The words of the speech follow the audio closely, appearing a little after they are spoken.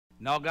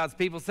And all God's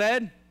people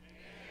said?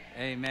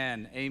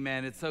 Amen.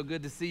 Amen. It's so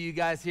good to see you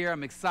guys here.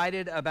 I'm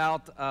excited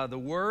about the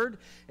Word.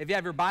 If you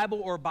have your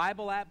Bible or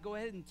Bible app, go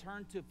ahead and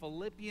turn to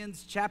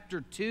Philippians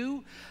chapter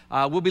 2.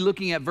 We'll be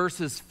looking at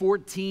verses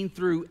 14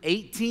 through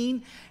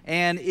 18.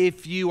 And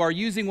if you are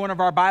using one of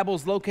our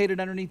Bibles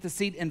located underneath the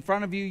seat in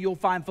front of you, you'll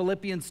find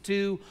Philippians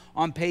 2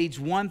 on page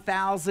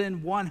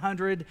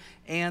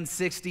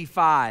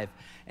 1165.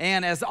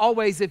 And as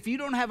always, if you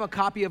don't have a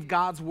copy of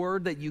God's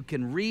Word that you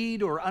can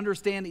read or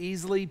understand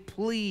easily,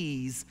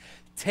 please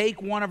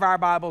take one of our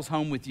Bibles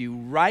home with you.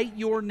 Write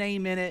your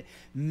name in it.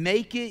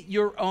 Make it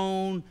your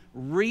own.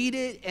 Read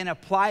it and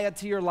apply it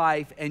to your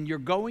life. And you're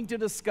going to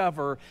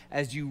discover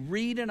as you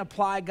read and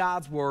apply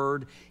God's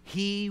Word,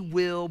 He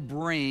will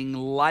bring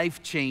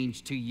life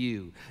change to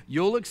you.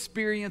 You'll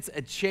experience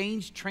a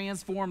changed,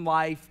 transformed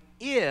life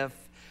if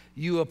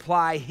you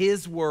apply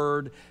His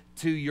Word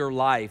to your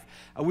life.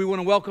 We want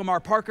to welcome our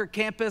Parker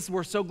campus.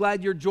 We're so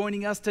glad you're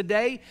joining us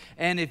today.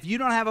 And if you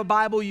don't have a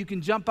Bible, you can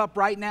jump up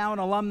right now in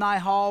Alumni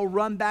Hall,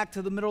 run back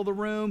to the middle of the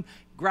room,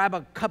 grab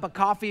a cup of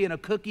coffee and a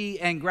cookie,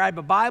 and grab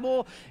a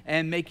Bible,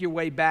 and make your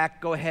way back.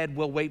 Go ahead.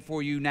 We'll wait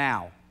for you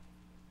now.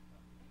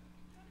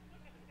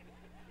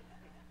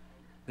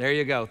 There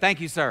you go. Thank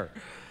you, sir.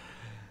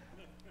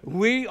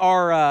 We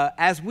are,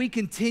 as we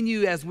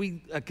continue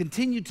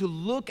to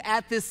look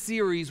at this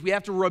series, we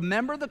have to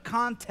remember the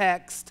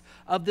context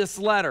of this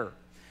letter.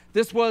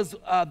 This was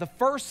the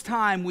first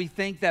time we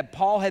think that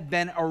Paul had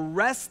been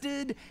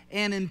arrested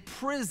and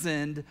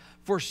imprisoned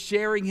for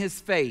sharing his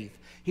faith.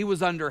 He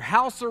was under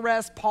house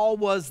arrest. Paul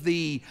was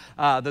the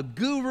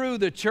guru,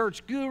 the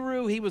church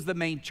guru. He was the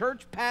main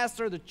church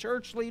pastor, the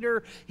church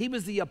leader. He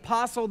was the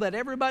apostle that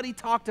everybody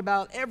talked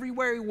about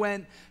everywhere he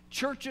went.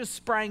 Churches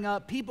sprang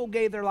up. People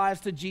gave their lives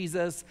to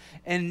Jesus.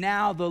 And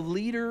now the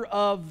leader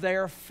of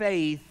their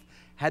faith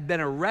had been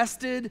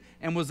arrested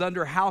and was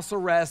under house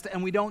arrest.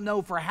 And we don't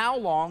know for how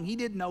long. He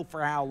didn't know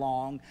for how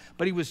long.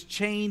 But he was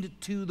chained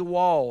to the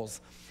walls.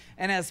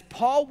 And as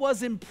Paul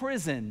was in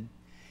prison,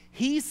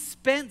 he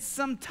spent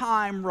some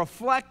time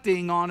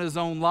reflecting on his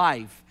own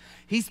life.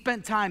 He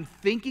spent time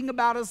thinking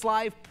about his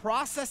life,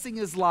 processing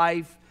his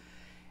life.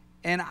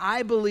 And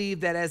I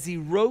believe that as he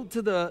wrote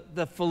to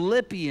the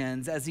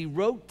Philippians, as he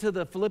wrote to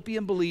the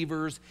Philippian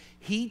believers,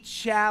 he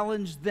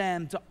challenged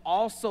them to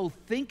also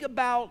think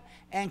about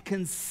and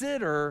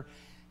consider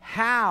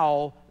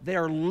how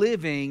they're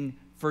living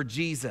for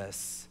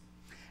Jesus.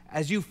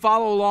 As you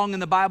follow along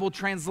in the Bible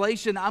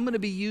translation, I'm going to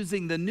be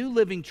using the New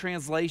Living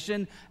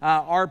Translation.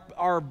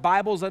 Our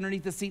Bibles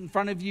underneath the seat in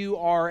front of you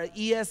are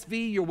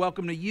ESV. You're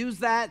welcome to use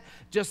that.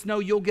 Just know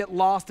you'll get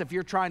lost if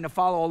you're trying to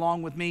follow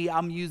along with me.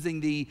 I'm using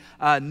the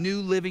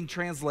New Living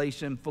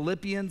Translation,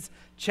 Philippians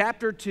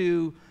chapter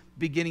 2,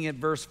 beginning at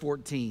verse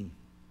 14.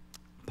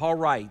 Paul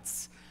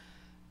writes,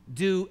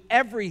 "Do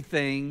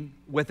everything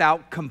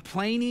without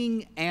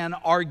complaining and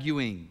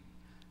arguing."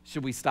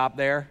 Should we stop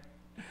there?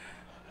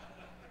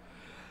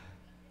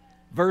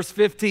 Verse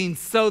 15,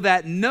 "So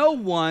that no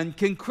one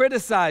can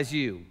criticize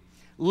you.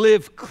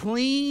 Live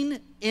clean,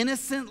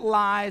 innocent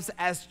lives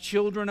as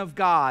children of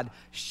God,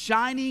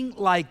 shining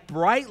like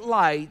bright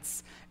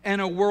lights in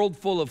a world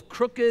full of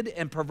crooked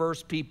and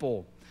perverse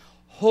people.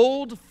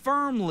 Hold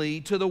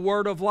firmly to the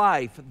word of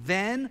life.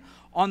 Then,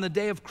 on the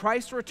day of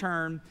Christ's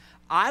return,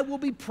 I will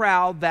be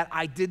proud that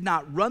I did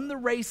not run the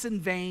race in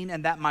vain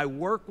and that my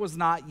work was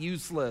not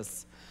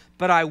useless.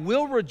 But I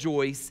will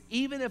rejoice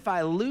even if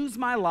I lose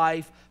my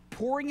life,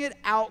 pouring it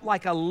out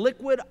like a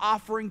liquid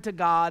offering to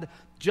God,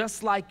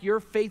 just like your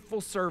faithful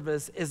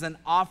service is an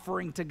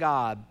offering to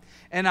God.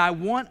 And I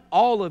want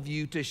all of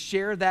you to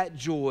share that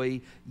joy.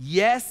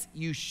 Yes,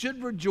 you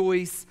should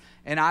rejoice,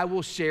 and I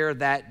will share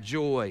that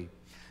joy."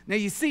 Now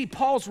you see,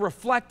 Paul's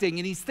reflecting,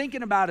 and he's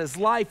thinking about his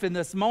life in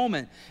this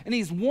moment. And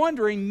he's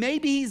wondering,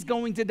 maybe he's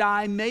going to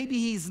die, maybe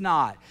he's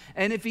not.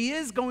 And if he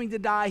is going to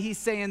die, he's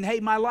saying,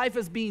 hey, my life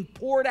is being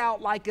poured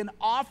out like an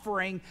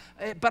offering,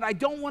 but I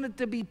don't want it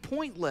to be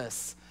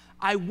pointless.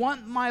 I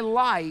want my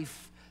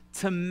life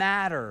to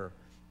matter.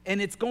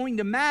 And it's going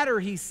to matter,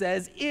 he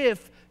says,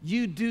 if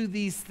you do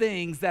these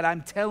things that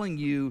I'm telling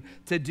you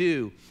to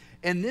do.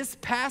 In this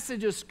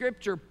passage of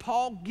Scripture,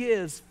 Paul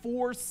gives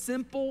 4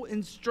 simple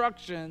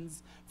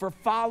instructions for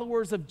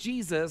followers of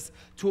Jesus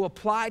to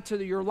apply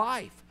to your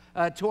life,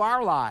 to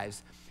our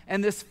lives.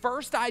 And this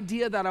first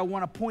idea that I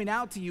want to point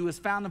out to you is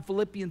found in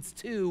Philippians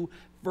 2,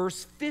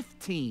 verse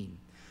 15.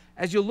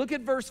 As you look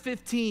at verse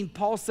 15,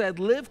 Paul said,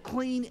 "Live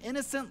clean,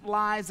 innocent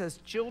lives as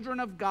children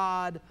of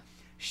God,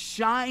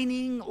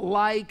 shining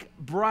like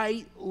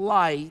bright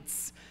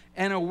lights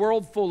in a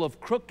world full of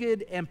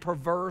crooked and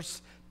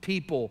perverse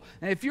people."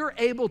 And if you're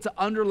able to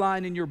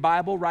underline in your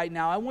Bible right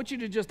now, I want you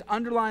to just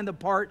underline the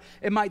part.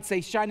 It might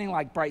say shining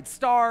like bright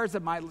stars.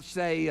 It might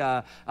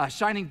say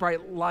shining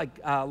bright like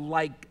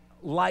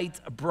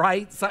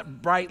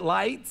bright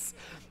lights.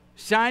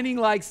 Shining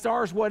like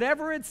stars,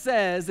 whatever it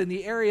says in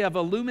the area of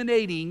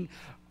illuminating,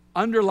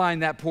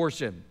 underline that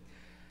portion.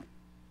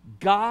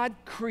 God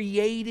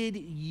created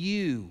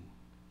you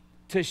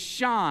to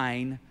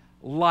shine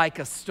like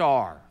a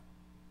star.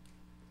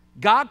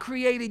 God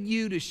created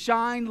you to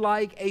shine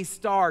like a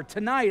star.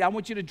 Tonight, I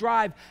want you to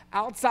drive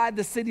outside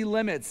the city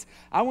limits.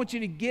 I want you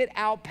to get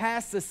out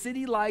past the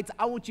city lights.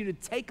 I want you to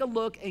take a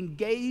look and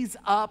gaze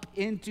up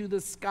into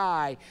the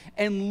sky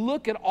and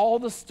look at all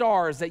the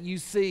stars that you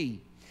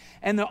see.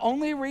 And the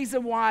only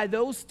reason why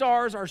those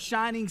stars are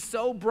shining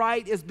so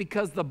bright is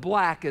because the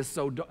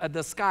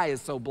sky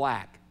is so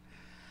black.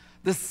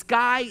 The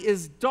sky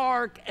is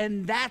dark,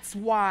 and that's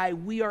why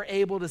we are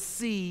able to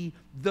see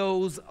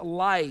those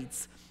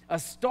lights. A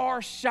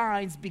star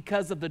shines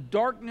because of the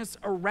darkness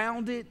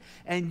around it,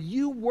 and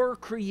you were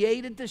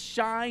created to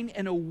shine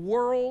in a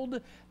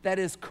world that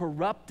is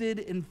corrupted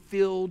and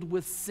filled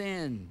with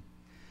sin.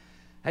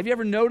 Have you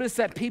ever noticed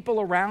that people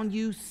around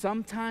you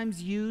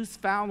sometimes use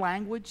foul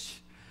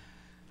language?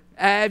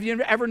 Have you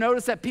ever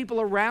noticed that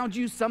people around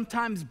you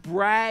sometimes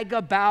brag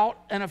about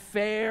an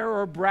affair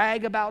or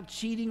brag about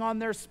cheating on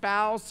their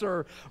spouse,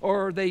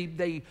 or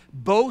they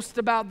boast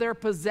about their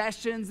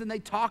possessions and they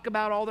talk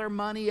about all their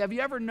money? Have you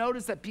ever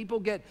noticed that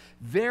people get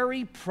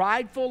very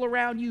prideful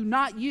around you?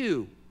 Not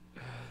you,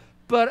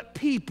 but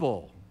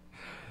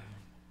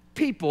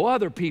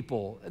other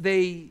people.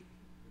 They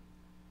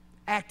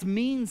act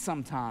mean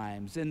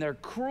sometimes, and they're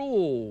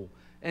cruel,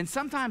 and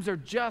sometimes they're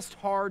just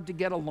hard to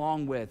get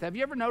along with. Have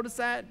you ever noticed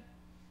that?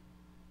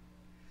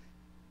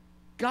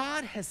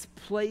 God has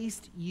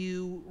placed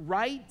you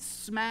right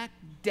smack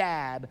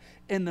dab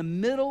in the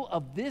middle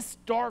of this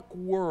dark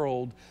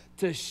world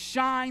to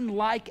shine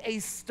like a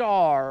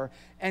star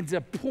and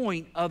to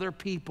point other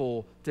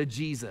people to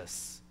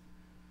Jesus.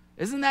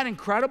 Isn't that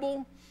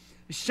incredible?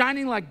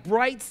 Shining like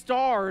bright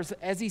stars,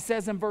 as he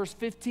says in verse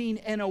 15,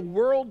 in a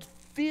world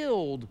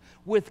filled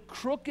with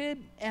crooked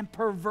and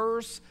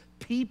perverse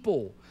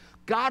people.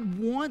 God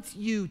wants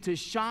you to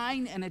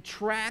shine and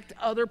attract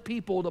other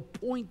people to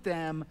point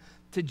them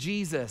to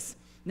Jesus.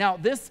 Now,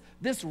 this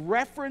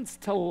reference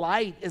to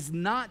light is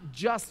not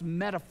just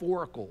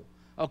metaphorical,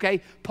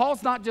 okay?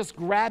 Paul's not just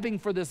grabbing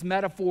for this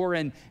metaphor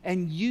and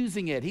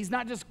using it. He's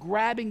not just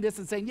grabbing this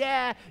and saying,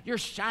 yeah, you're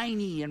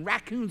shiny and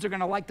raccoons are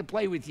going to like to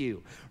play with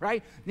you,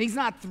 right? He's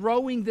not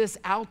throwing this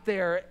out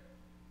there.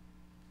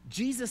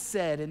 Jesus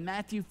said in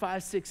Matthew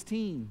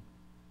 5:16,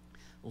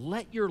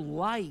 let your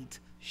light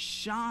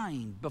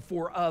shine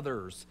before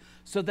others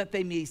so that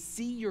they may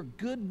see your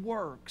good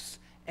works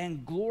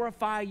and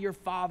glorify your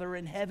Father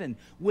in heaven.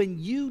 When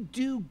you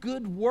do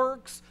good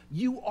works,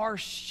 you are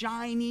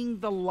shining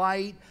the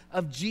light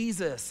of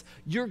Jesus.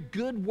 Your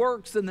good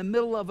works in the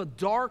middle of a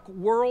dark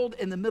world,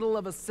 in the middle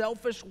of a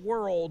selfish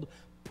world,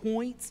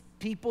 points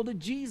people to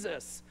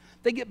Jesus.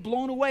 They get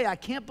blown away. I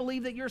can't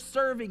believe that you're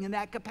serving in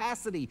that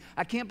capacity.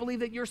 I can't believe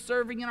that you're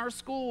serving in our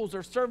schools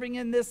or serving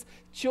in this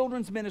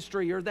children's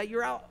ministry, or that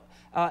you're out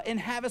in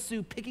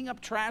Havasu picking up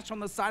trash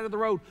on the side of the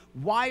road.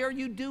 Why are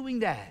you doing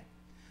that?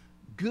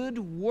 Good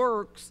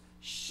works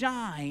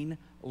shine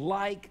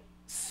like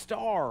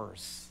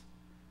stars,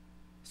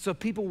 so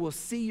people will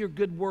see your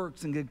good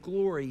works and give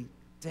glory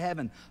to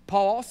heaven.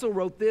 Paul also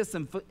wrote this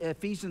in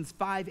Ephesians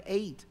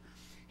 5:8.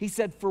 He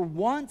said, for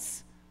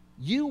once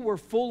you were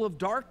full of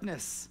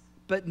darkness,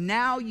 but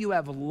now you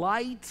have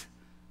light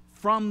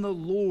from the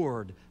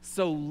Lord.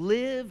 So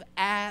live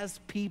as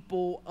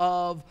people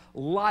of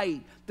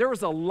light. There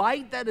is a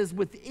light that is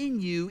within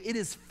you. It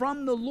is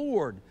from the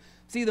Lord.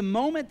 See, the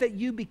moment that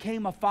you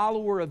became a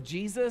follower of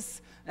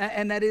Jesus,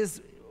 and that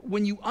is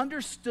when you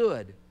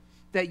understood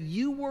that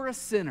you were a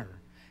sinner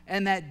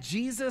and that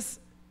Jesus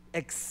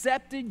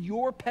accepted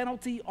your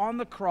penalty on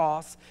the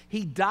cross,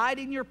 he died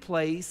in your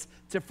place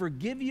to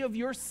forgive you of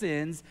your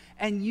sins,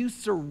 and you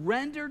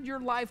surrendered your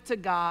life to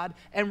God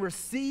and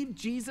received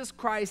Jesus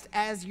Christ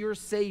as your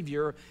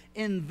Savior,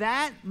 in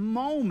that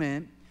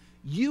moment,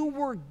 you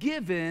were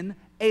given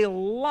a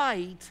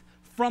light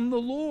from the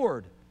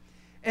Lord.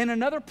 In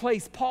another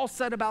place, Paul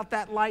said about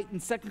that light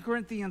in 2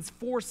 Corinthians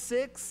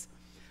 4:6,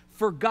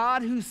 for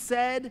God who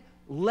said,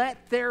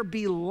 let there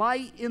be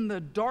light in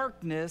the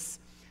darkness,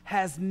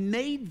 has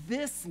made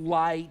this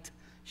light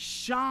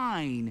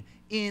shine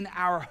in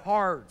our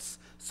hearts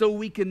so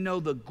we can know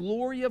the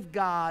glory of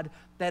God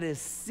that is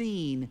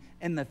seen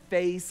in the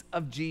face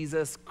of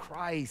Jesus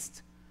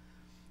Christ.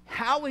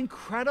 How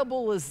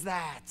incredible is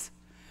that?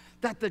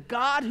 That the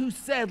God who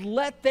said,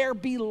 let there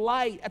be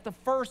light at the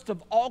first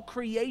of all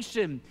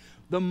creation,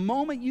 the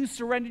moment you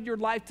surrendered your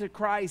life to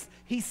Christ,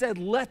 he said,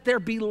 let there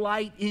be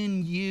light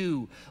in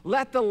you.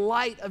 Let the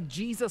light of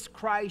Jesus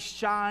Christ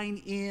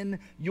shine in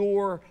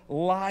your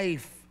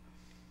life.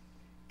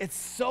 It's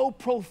so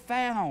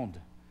profound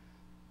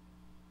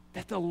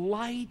that the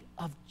light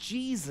of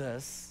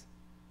Jesus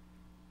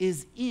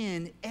is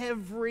in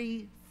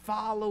every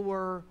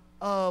follower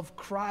of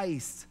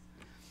Christ.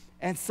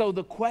 And so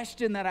the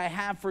question that I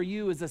have for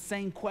you is the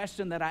same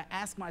question that I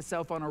ask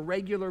myself on a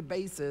regular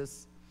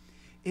basis.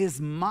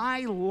 Is my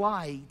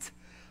light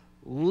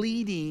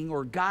leading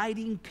or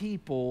guiding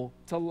people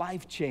to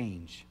life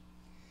change?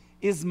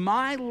 Is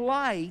my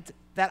light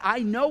that I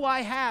know I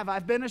have,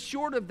 I've been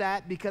assured of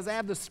that because I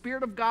have the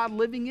Spirit of God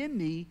living in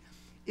me,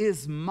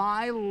 is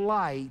my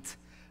light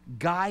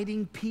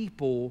guiding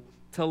people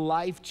to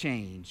life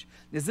change?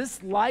 Is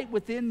this light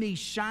within me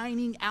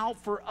shining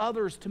out for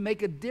others to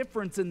make a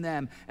difference in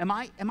them? Am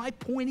I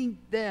pointing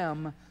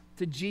them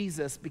to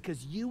Jesus?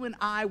 Because you and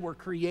I were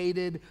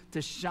created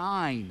to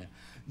shine.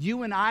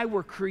 You and I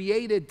were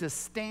created to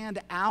stand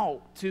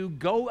out, to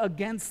go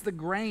against the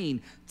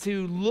grain,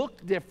 to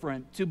look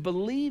different, to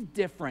believe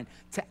different,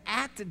 to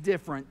act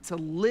different, to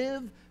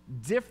live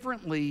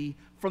differently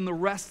from the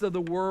rest of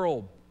the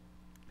world.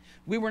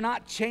 We were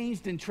not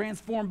changed and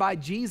transformed by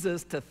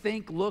Jesus to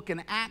think, look,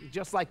 and act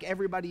just like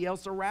everybody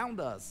else around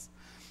us.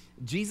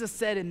 Jesus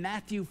said in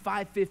Matthew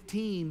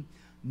 5:15,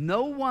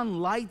 no one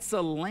lights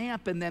a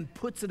lamp and then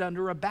puts it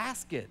under a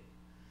basket.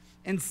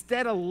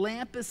 Instead, a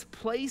lamp is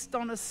placed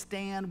on a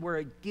stand where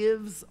it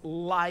gives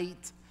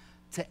light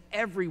to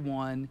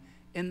everyone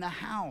in the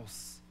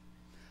house.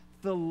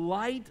 The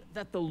light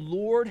that the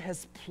Lord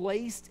has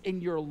placed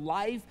in your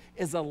life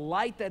is a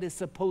light that is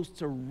supposed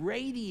to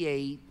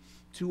radiate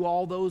to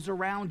all those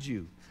around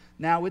you.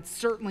 Now, it's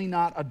certainly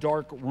not a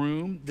dark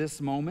room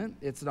this moment.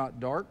 It's not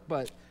dark,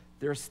 but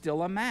there's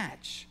still a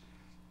match.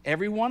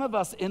 Every one of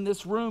us in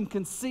this room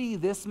can see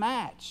this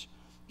match.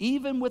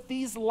 Even with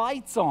these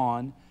lights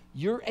on,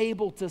 you're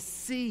able to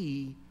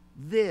see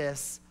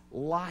this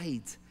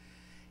light.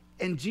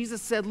 And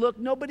Jesus said, look,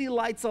 nobody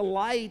lights a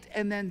light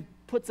and then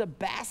puts a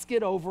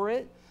basket over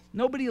it.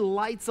 Nobody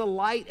lights a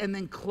light and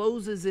then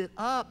closes it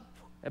up.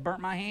 It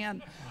burnt my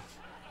hand.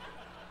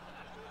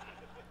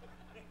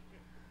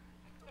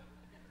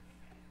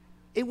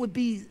 It would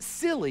be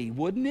silly,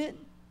 wouldn't it?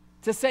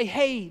 To say,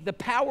 hey, the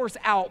power's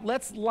out.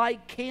 Let's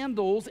light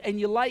candles, and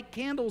you light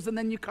candles and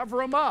then you cover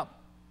them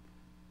up.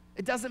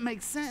 It doesn't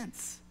make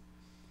sense.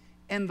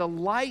 And the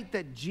light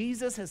that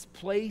Jesus has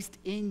placed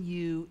in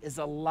you is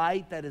a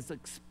light that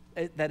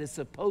is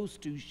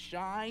supposed to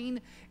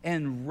shine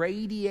and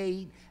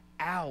radiate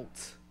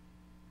out.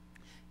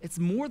 It's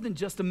more than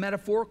just a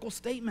metaphorical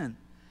statement.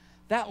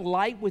 That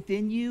light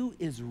within you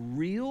is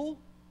real,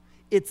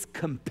 it's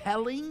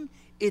compelling,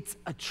 it's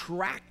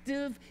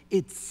attractive,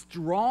 it's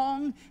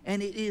strong,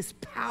 and it is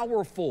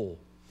powerful.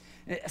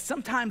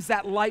 Sometimes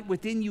that light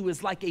within you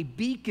is like a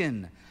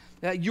beacon.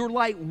 Your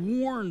light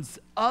warns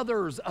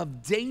others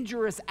of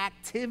dangerous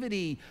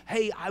activity.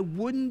 Hey, I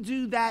wouldn't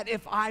do that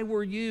if I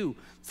were you.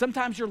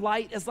 Sometimes your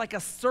light is like a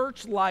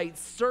searchlight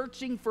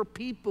searching for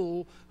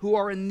people who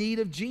are in need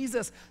of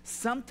Jesus.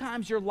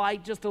 Sometimes your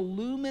light just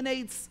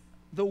illuminates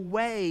the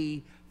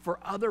way for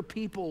other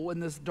people in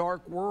this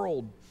dark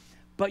world.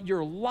 But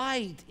your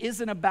light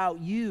isn't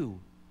about you.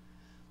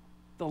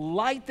 The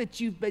light that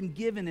you've been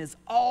given is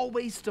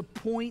always to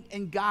point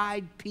and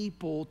guide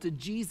people to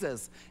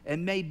Jesus. It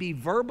may be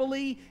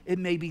verbally, it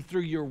may be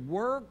through your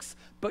works,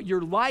 but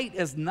your light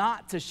is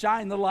not to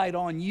shine the light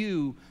on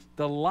you.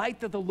 The light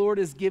that the Lord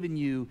has given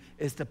you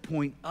is to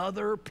point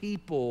other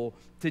people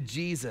to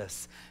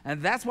Jesus.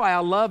 And that's why I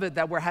love it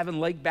that we're having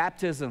lake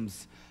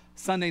baptisms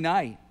Sunday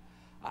night.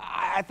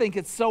 I think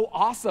it's so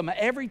awesome.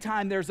 Every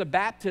time there's a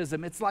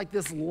baptism, it's like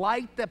this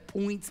light that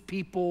points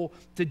people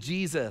to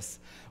Jesus.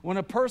 When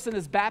a person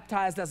is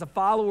baptized as a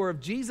follower of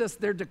Jesus,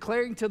 they're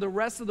declaring to the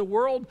rest of the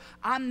world,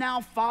 I'm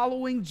now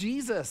following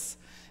Jesus.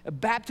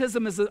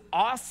 Baptism is an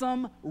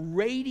awesome,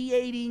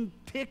 radiating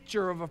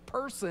picture of a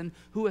person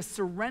who has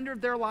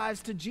surrendered their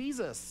lives to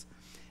Jesus.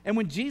 And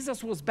when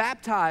Jesus was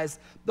baptized,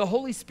 the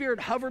Holy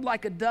Spirit hovered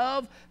like a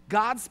dove.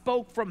 God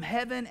spoke from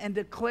heaven and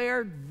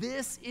declared,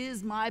 this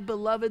is my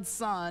beloved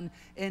Son,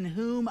 in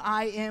whom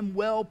I am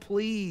well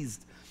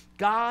pleased.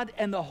 God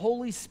and the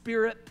Holy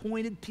Spirit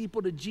pointed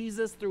people to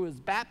Jesus through his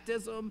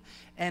baptism,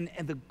 and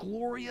the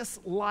glorious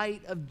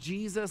light of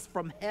Jesus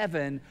from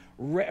heaven,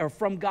 or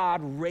from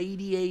God,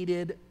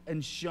 radiated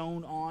and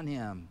shone on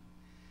him.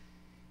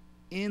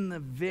 In the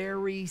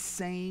very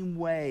same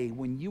way,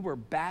 when you were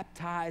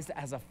baptized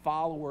as a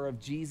follower of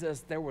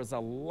Jesus, there was a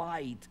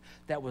light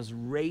that was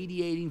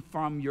radiating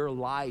from your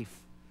life.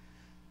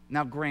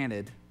 Now,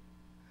 granted,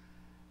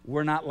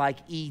 we're not like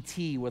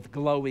E.T. with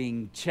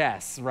glowing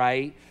chests,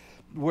 right?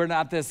 We're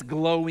not this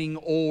glowing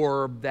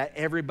orb that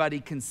everybody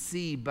can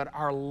see, but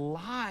our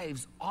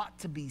lives ought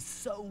to be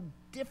so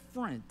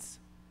different.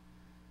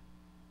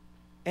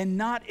 And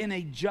not in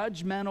a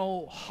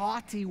judgmental,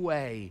 haughty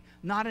way,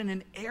 not in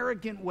an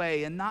arrogant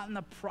way, and not in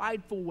a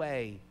prideful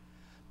way,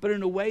 but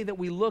in a way that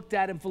we looked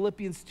at in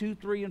Philippians 2,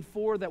 3, and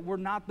 4, that we're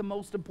not the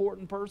most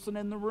important person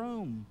in the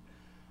room,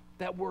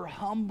 that we're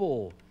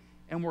humble,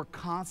 and we're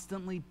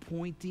constantly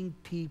pointing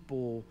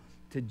people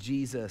to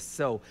Jesus.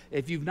 So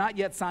if you've not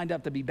yet signed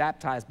up to be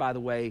baptized, by the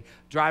way,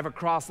 drive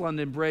across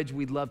London Bridge.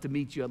 We'd love to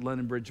meet you at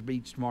London Bridge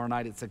Beach tomorrow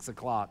night at 6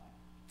 o'clock.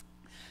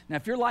 Now,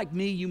 if you're like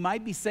me, you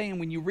might be saying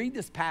when you read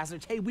this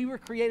passage, hey, we were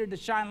created to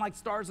shine like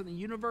stars in the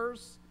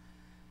universe.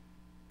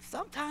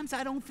 Sometimes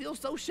I don't feel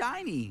so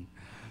shiny.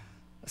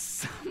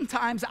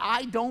 Sometimes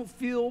I don't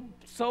feel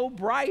so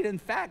bright. In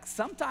fact,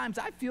 sometimes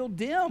I feel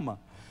dim.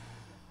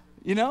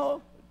 You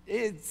know,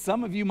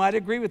 some of you might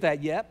agree with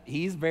that. Yep,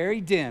 he's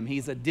very dim.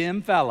 He's a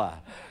dim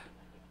fella.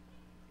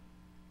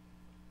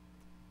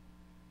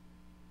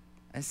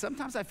 And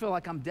sometimes I feel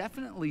like I'm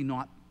definitely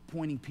not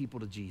pointing people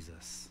to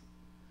Jesus.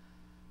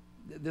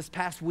 This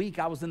past week,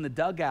 I was in the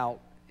dugout,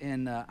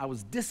 and I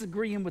was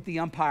disagreeing with the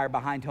umpire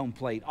behind home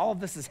plate. All of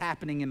this is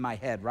happening in my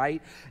head,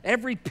 right?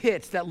 Every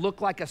pitch that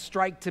looked like a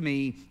strike to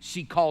me,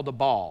 she called a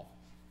ball,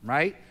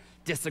 right?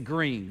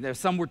 Disagreeing.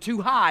 Some were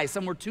too high,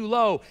 some were too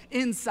low,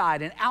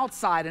 inside and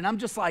outside, and I'm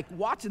just like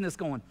watching this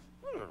going,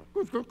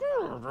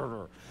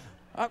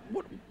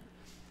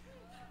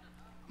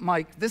 I'm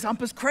like, this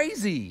ump is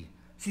crazy.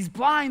 She's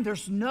blind.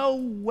 There's no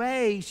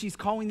way she's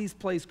calling these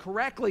plays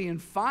correctly. And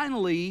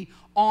finally,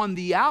 on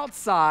the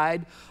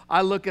outside,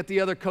 I look at the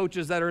other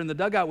coaches that are in the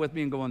dugout with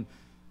me and going,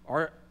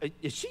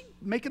 is she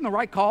making the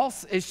right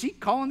calls? Is she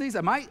calling these?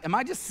 Am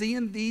I just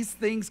seeing these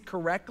things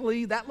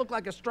correctly? That looked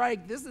like a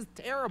strike. This is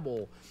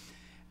terrible.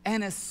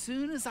 And as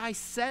soon as I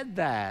said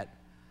that,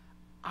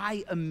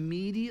 I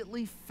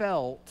immediately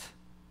felt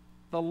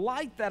the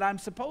light that I'm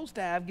supposed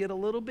to have get a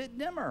little bit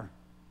dimmer.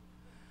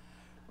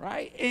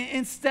 Right?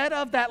 Instead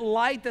of that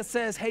light that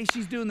says, hey,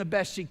 she's doing the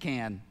best she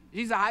can.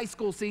 She's a high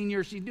school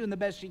senior. She's doing the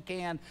best she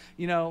can.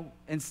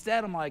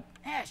 Instead I'm like,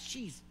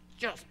 she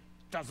just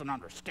doesn't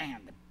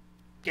understand the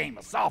game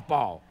of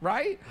softball,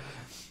 right?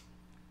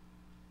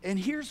 And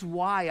here's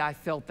why I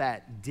felt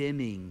that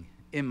dimming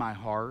in my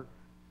heart.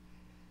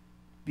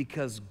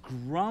 Because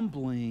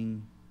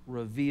grumbling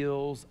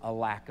reveals a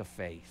lack of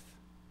faith.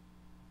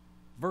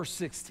 Verse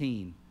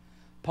 16,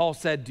 Paul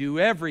said, do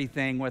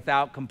everything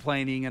without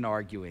complaining and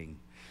arguing.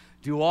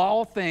 Do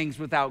all things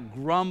without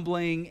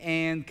grumbling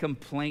and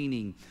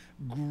complaining.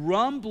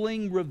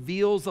 Grumbling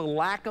reveals a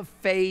lack of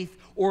faith,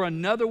 or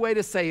another way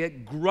to say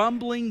it,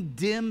 grumbling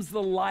dims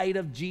the light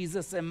of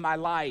Jesus in my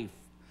life.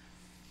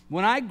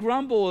 When I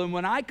grumble and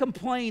when I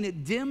complain,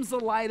 it dims the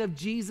light of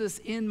Jesus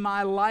in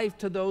my life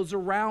to those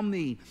around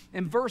me.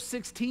 In verse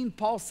 16,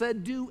 Paul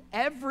said, do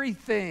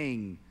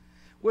everything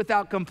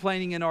without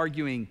complaining and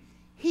arguing.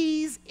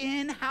 He's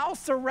in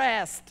house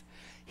arrest.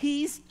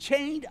 He's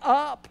chained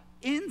up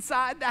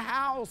inside the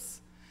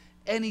house.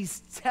 And he's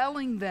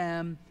telling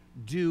them,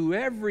 do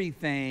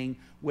everything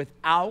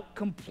without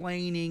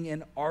complaining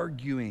and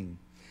arguing.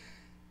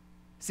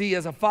 See,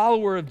 as a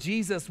follower of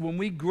Jesus, when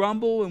we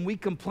grumble and we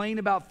complain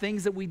about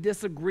things that we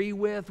disagree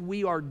with,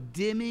 we are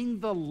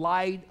dimming the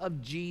light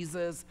of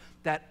Jesus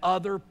that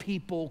other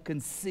people can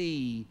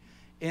see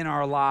in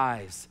our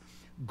lives.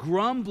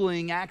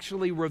 Grumbling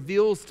actually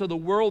reveals to the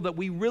world that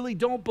we really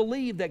don't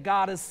believe that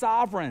God is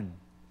sovereign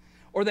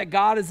or that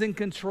God is in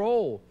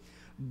control.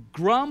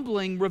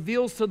 Grumbling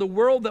reveals to the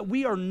world that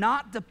we are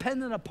not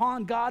dependent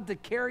upon God to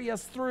carry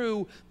us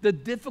through the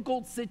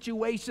difficult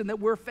situation that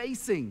we're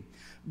facing.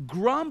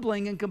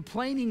 Grumbling and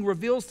complaining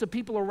reveals to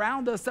people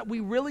around us that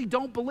we really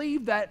don't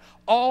believe that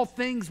all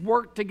things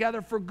work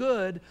together for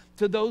good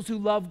to those who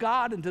love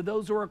God and to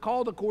those who are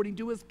called according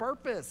to His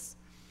purpose.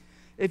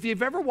 If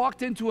you've ever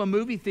walked into a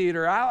movie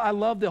theater, I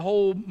love the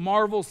whole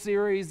Marvel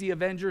series, the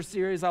Avengers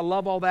series, I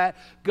love all that.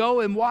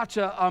 Go and watch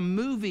a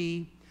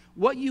movie.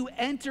 What you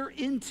enter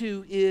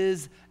into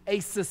is a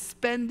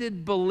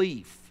suspended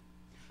belief.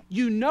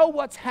 You know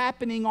what's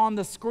happening on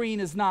the screen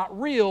is not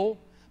real,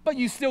 but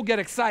you still get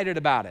excited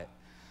about it.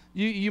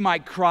 You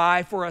might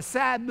cry for a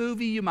sad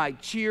movie, you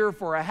might cheer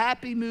for a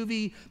happy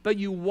movie, but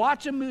you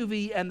watch a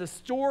movie and the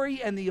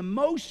story and the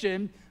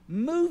emotion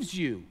moves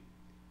you.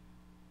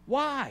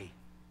 Why?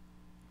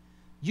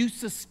 You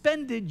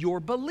suspended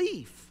your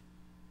belief.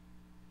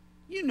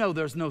 You know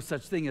there's no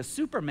such thing as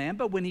Superman,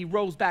 but when he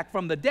rose back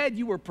from the dead,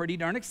 you were pretty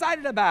darn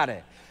excited about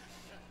it.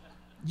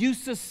 You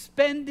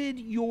suspended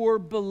your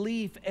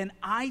belief, and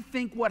I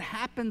think what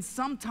happens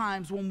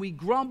sometimes when we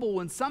grumble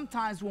and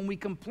sometimes when we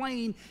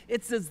complain,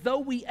 it's as though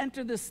we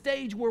enter the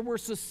stage where we're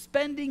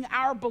suspending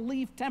our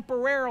belief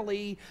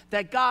temporarily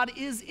that God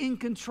is in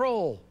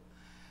control,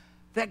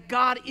 that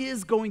God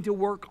is going to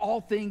work all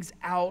things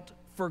out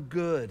for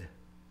good.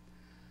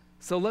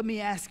 So let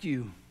me ask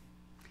you,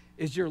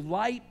 is your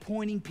light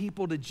pointing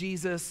people to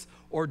Jesus,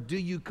 or do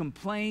you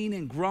complain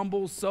and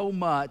grumble so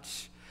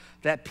much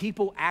that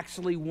people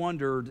actually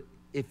wondered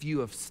if you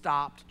have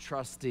stopped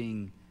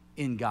trusting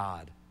in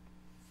God?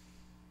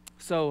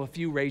 So if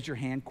you raise your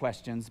hand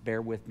questions,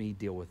 bear with me,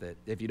 deal with it.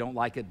 If you don't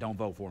like it, don't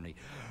vote for me.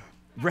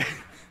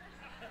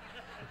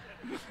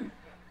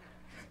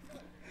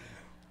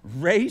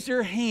 Raise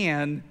your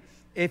hand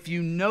if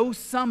you know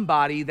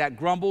somebody that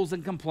grumbles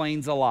and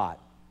complains a lot.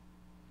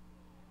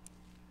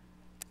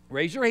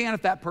 Raise your hand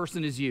if that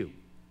person is you.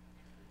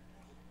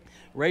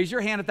 Raise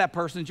your hand if that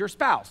person's your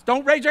spouse.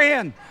 Don't raise your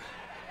hand.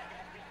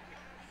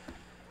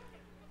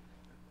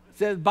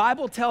 The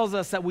Bible tells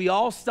us that we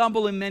all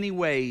stumble in many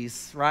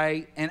ways,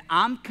 right? And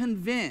I'm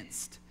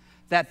convinced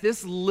that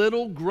this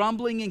little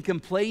grumbling and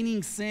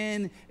complaining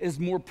sin is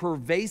more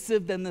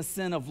pervasive than the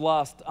sin of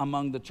lust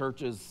among the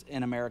churches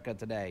in America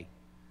today.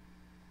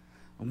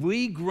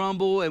 We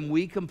grumble and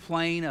we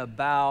complain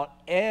about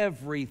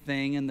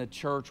everything in the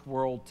church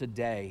world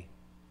today.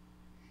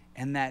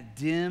 And that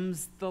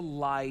dims the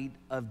light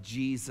of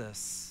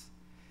Jesus.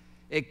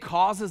 It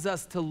causes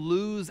us to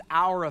lose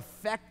our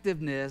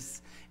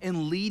effectiveness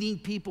in leading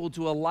people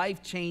to a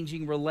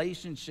life-changing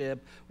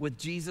relationship with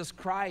Jesus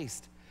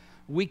Christ.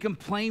 We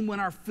complain when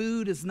our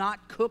food is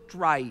not cooked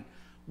right.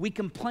 We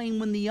complain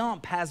when the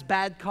ump has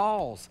bad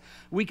calls.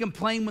 We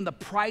complain when the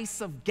price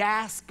of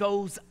gas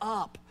goes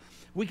up.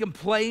 We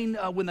complain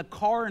when the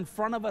car in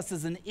front of us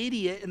is an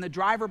idiot and the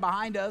driver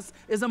behind us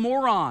is a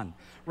moron,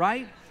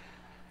 right?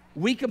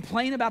 We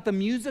complain about the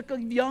music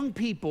of young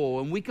people,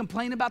 and we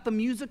complain about the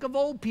music of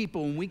old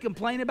people, and we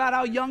complain about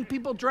how young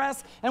people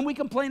dress, and we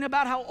complain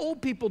about how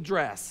old people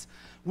dress.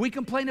 We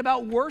complain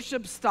about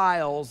worship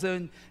styles,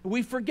 and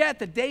we forget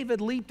that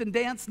David leaped and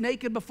danced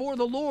naked before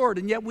the Lord,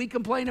 and yet we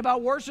complain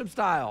about worship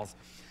styles.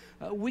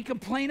 We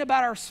complain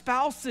about our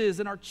spouses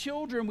and our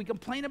children. We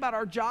complain about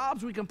our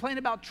jobs. We complain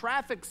about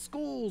traffic,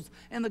 schools,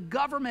 and the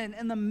government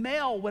and the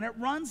mail when it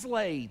runs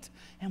late.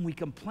 And we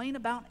complain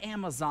about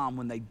Amazon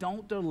when they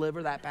don't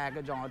deliver that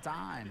package on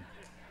time.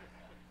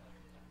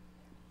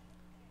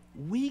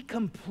 We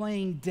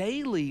complain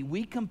daily.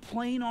 We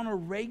complain on a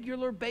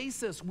regular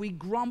basis. We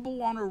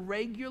grumble on a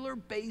regular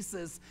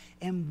basis.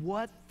 And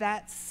what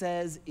that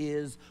says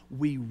is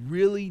we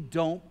really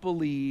don't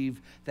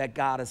believe that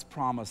God has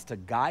promised to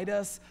guide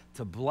us,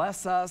 to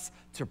bless us,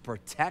 to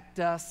protect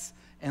us,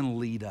 and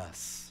lead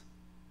us.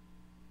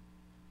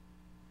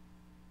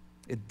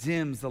 It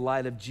dims the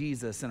light of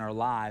Jesus in our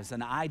lives,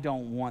 and I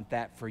don't want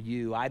that for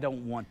you. I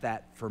don't want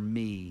that for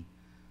me.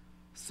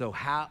 So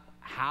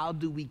how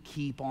do we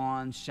keep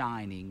on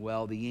shining?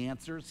 Well, the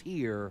answer's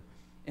here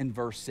in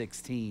verse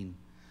 16.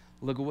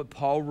 Look at what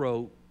Paul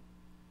wrote.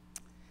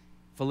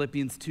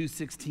 Philippians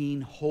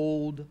 2:16,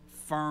 hold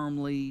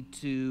firmly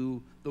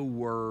to the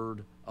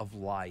word of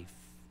life.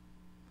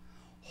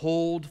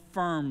 Hold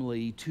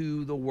firmly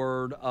to the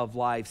word of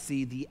life.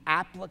 See, the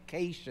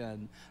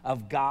application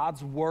of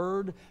God's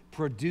word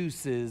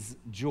produces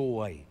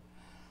joy.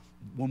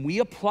 When we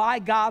apply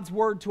God's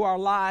word to our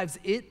lives,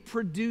 it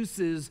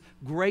produces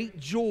great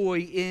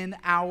joy in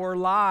our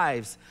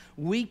lives.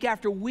 Week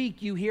after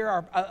week, you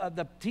hear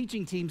the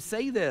teaching team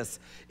say this.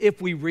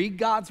 If we read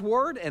God's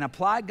word and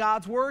apply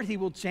God's word, he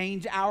will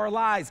change our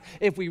lives.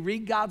 If we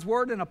read God's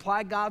word and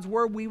apply God's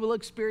word, we will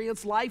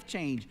experience life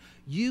change.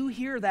 You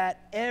hear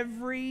that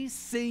every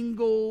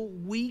single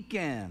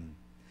weekend.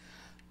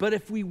 But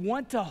if we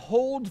want to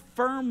hold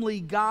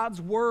firmly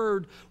God's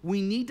word,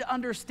 we need to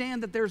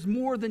understand that there's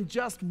more than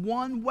just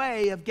one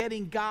way of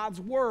getting God's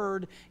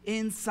word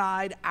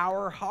inside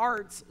our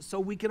hearts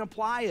so we can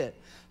apply it.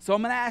 So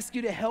I'm going to ask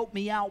you to help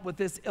me out with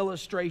this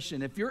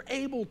illustration. If you're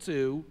able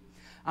to,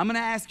 I'm going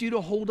to ask you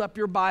to hold up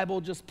your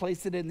Bible, just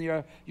place it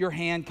in your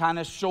hand, kind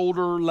of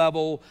shoulder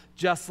level,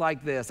 just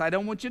like this. I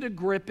don't want you to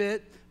grip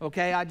it,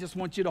 okay? I just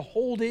want you to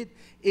hold it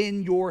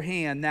in your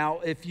hand. Now,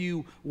 if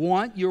you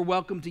want, you're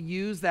welcome to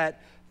use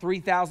that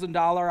 $3,000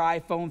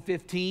 iPhone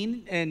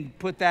 15 and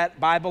put that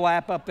Bible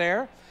app up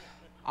there.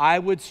 I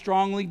would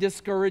strongly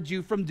discourage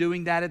you from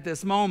doing that at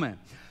this moment.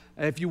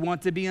 If you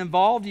want to be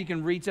involved, you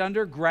can reach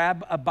under,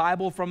 grab a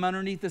Bible from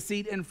underneath the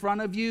seat in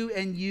front of you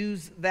and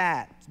use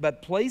that.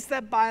 But place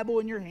that Bible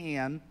in your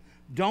hand.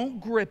 Don't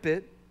grip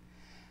it.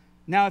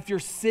 Now, if you're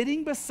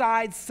sitting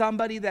beside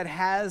somebody that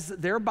has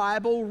their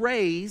Bible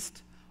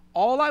raised,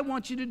 all I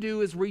want you to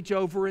do is reach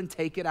over and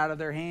take it out of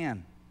their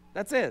hand.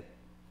 That's it.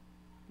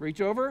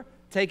 Reach over.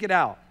 Take it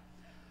out.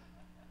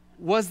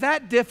 Was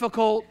that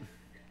difficult?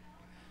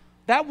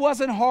 That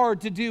wasn't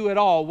hard to do at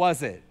all,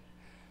 was it?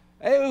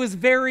 It was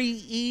very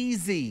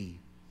easy.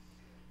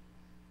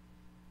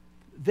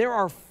 There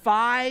are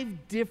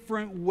 5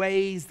 different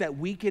ways that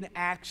we can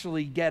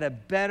actually get a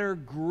better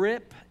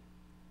grip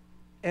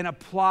and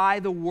apply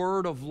the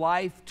word of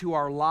life to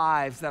our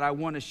lives that I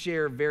want to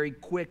share very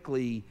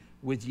quickly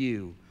with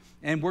you.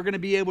 And we're going to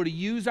be able to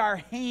use our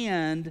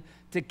hand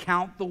to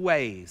count the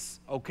ways,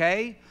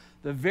 okay?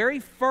 The very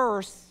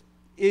first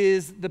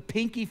is the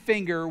pinky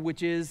finger,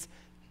 which is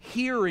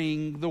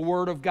hearing the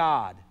word of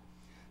God.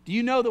 Do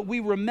you know that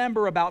we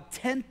remember about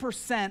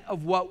 10%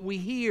 of what we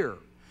hear?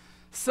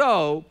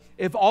 So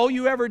if all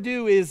you ever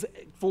do is,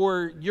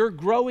 for your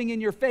growing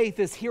in your faith,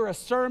 is hear a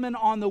sermon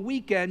on the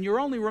weekend,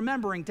 you're only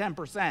remembering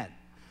 10%.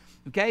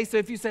 Okay, so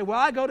if you say, well,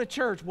 I go to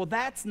church, well,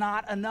 that's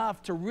not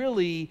enough to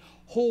really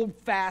hold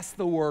fast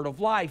the word of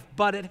life,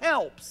 but it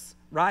helps,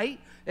 right?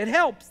 It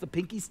helps. The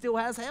pinky still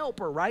has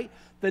helper, right?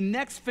 The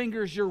next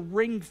finger is your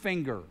ring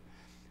finger.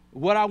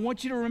 What I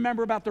want you to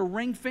remember about the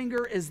ring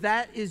finger is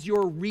that is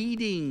your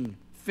reading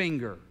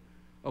finger,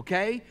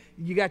 okay?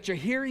 You got your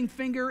hearing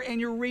finger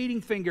and your reading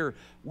finger.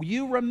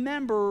 You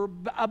remember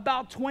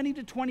about 20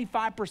 to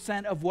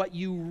 25% of what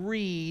you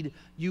read,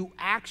 you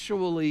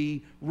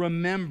actually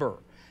remember.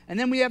 And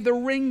then we have the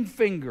ring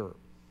finger.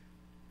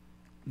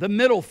 The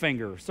middle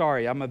finger.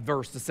 Sorry, I'm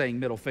averse to saying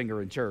middle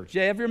finger in church.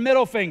 You have your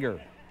middle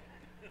finger.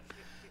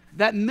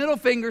 That middle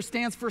finger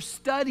stands for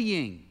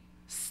studying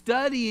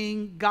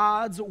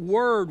God's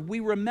word.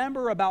 We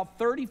remember about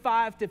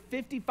 35 to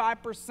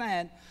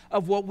 55%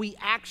 of what we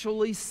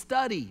actually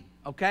study,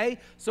 okay?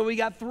 So we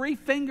got 3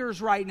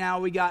 fingers right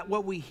now. We got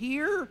what we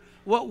hear,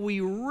 what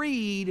we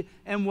read,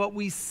 and what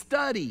we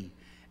study.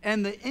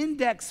 And the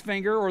index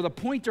finger, or the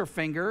pointer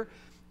finger,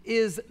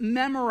 is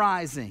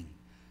memorizing.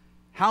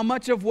 How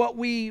much of what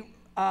we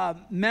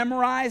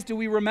memorize, do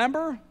we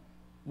remember?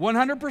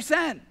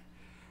 100%,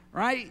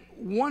 right?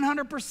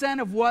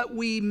 100% of what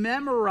we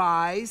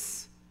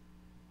memorize,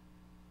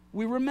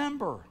 we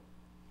remember.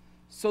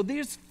 So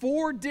there's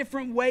 4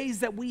 different ways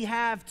that we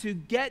have to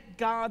get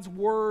God's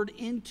word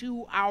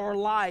into our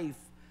life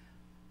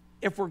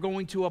if we're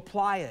going to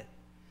apply it.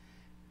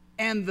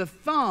 And the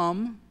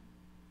thumb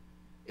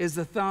is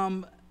the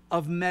thumb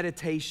of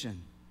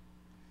meditation.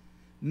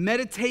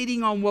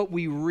 Meditating on what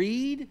we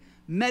read,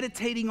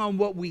 meditating on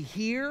what we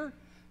hear,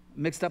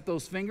 mixed up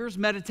those fingers,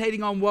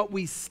 meditating on what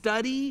we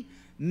study,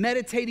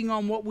 meditating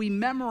on what we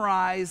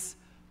memorize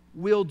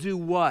will do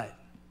what?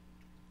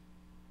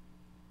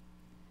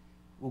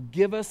 Will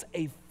give us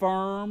a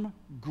firm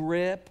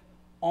grip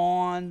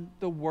on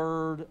the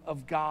Word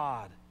of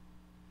God.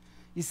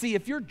 You see,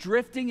 if you're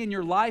drifting in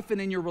your life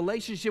and in your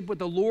relationship with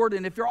the Lord,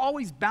 and if you're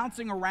always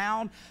bouncing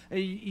around,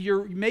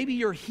 maybe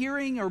you're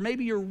hearing or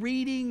maybe you're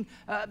reading,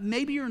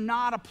 maybe you're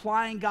not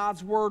applying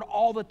God's word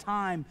all the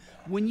time.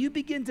 When you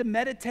begin to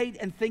meditate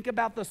and think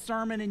about the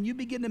sermon, and you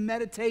begin to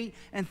meditate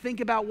and think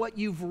about what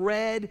you've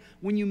read,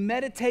 when you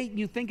meditate and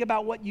you think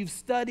about what you've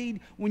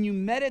studied, when you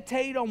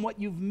meditate on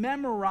what you've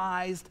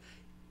memorized,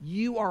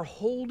 you are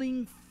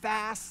holding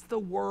fast the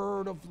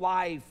word of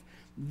life.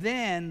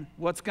 Then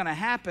what's going to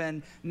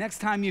happen next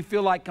time you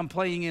feel like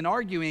complaining and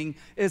arguing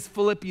is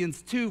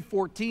Philippians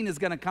 2:14 is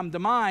going to come to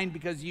mind,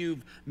 because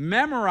you've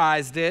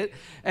memorized it,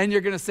 and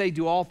you're going to say,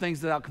 do all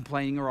things without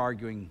complaining or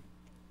arguing.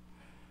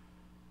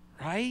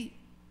 Right?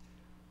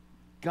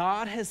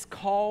 God has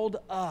called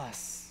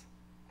us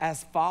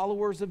as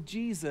followers of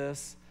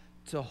Jesus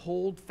to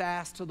hold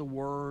fast to the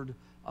word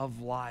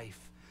of life.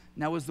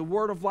 Now, is the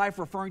word of life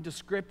referring to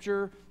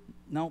Scripture?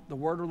 No, the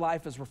word of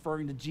life is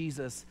referring to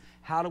Jesus.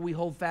 How do we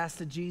hold fast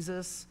to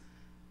Jesus?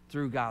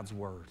 Through God's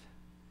word.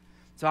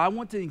 So I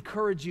want to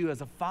encourage you as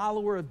a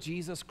follower of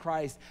Jesus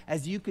Christ,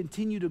 as you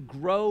continue to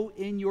grow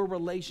in your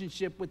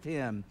relationship with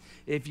Him,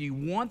 if you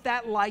want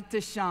that light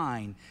to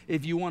shine,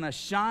 if you want to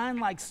shine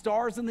like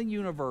stars in the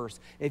universe,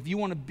 if you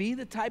want to be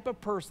the type of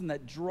person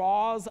that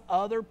draws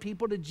other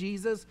people to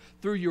Jesus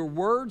through your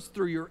words,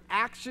 through your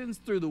actions,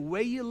 through the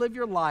way you live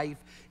your life,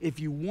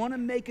 if you want to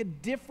make a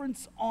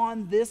difference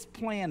on this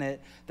planet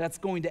that's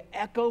going to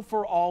echo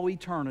for all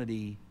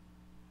eternity,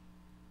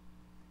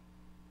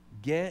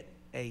 get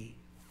a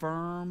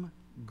firm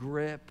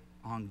grip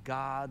on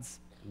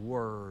God's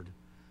word.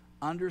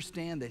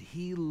 Understand that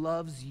He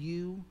loves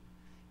you.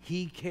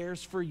 He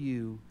cares for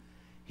you.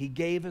 He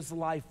gave His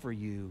life for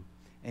you.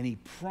 And He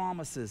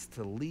promises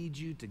to lead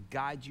you, to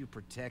guide you,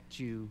 protect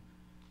you,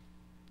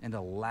 and to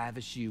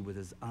lavish you with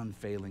His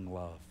unfailing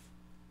love.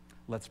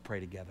 Let's pray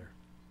together.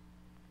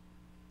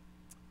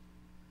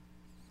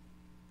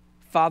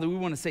 Father, we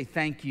want to say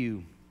thank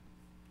you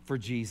for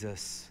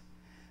Jesus.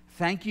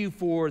 Thank you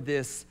for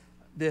this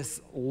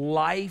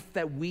life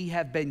that we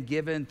have been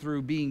given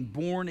through being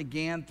born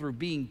again, through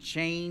being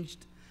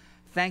changed.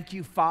 Thank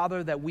you,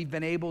 Father, that we've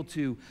been able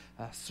to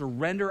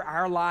surrender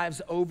our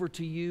lives over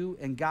to you.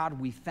 And God,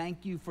 we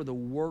thank you for the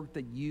work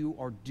that you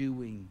are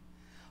doing.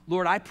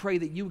 Lord, I pray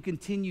that you would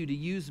continue to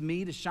use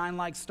me to shine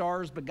like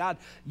stars, but God,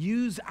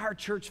 use our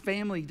church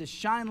family to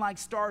shine like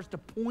stars, to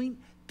point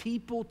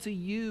people to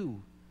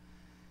you.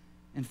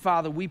 And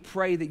Father, we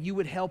pray that you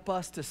would help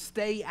us to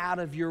stay out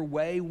of your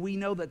way. We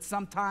know that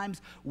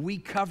sometimes we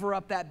cover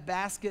up that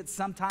basket.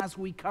 Sometimes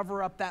we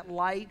cover up that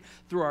light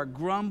through our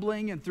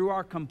grumbling and through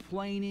our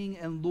complaining.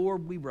 And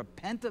Lord, we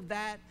repent of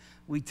that.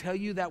 We tell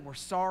you that we're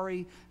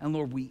sorry. And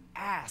Lord, we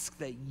ask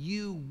that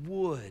you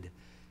would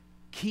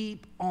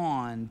keep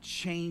on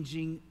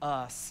changing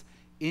us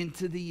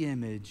into the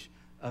image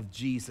of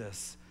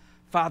Jesus.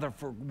 Father,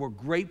 we're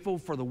grateful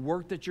for the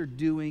work that you're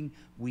doing.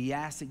 We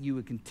ask that you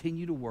would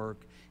continue to work.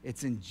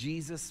 It's in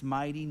Jesus'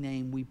 mighty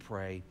name we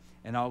pray.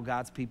 And all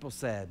God's people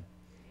said,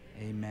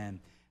 amen.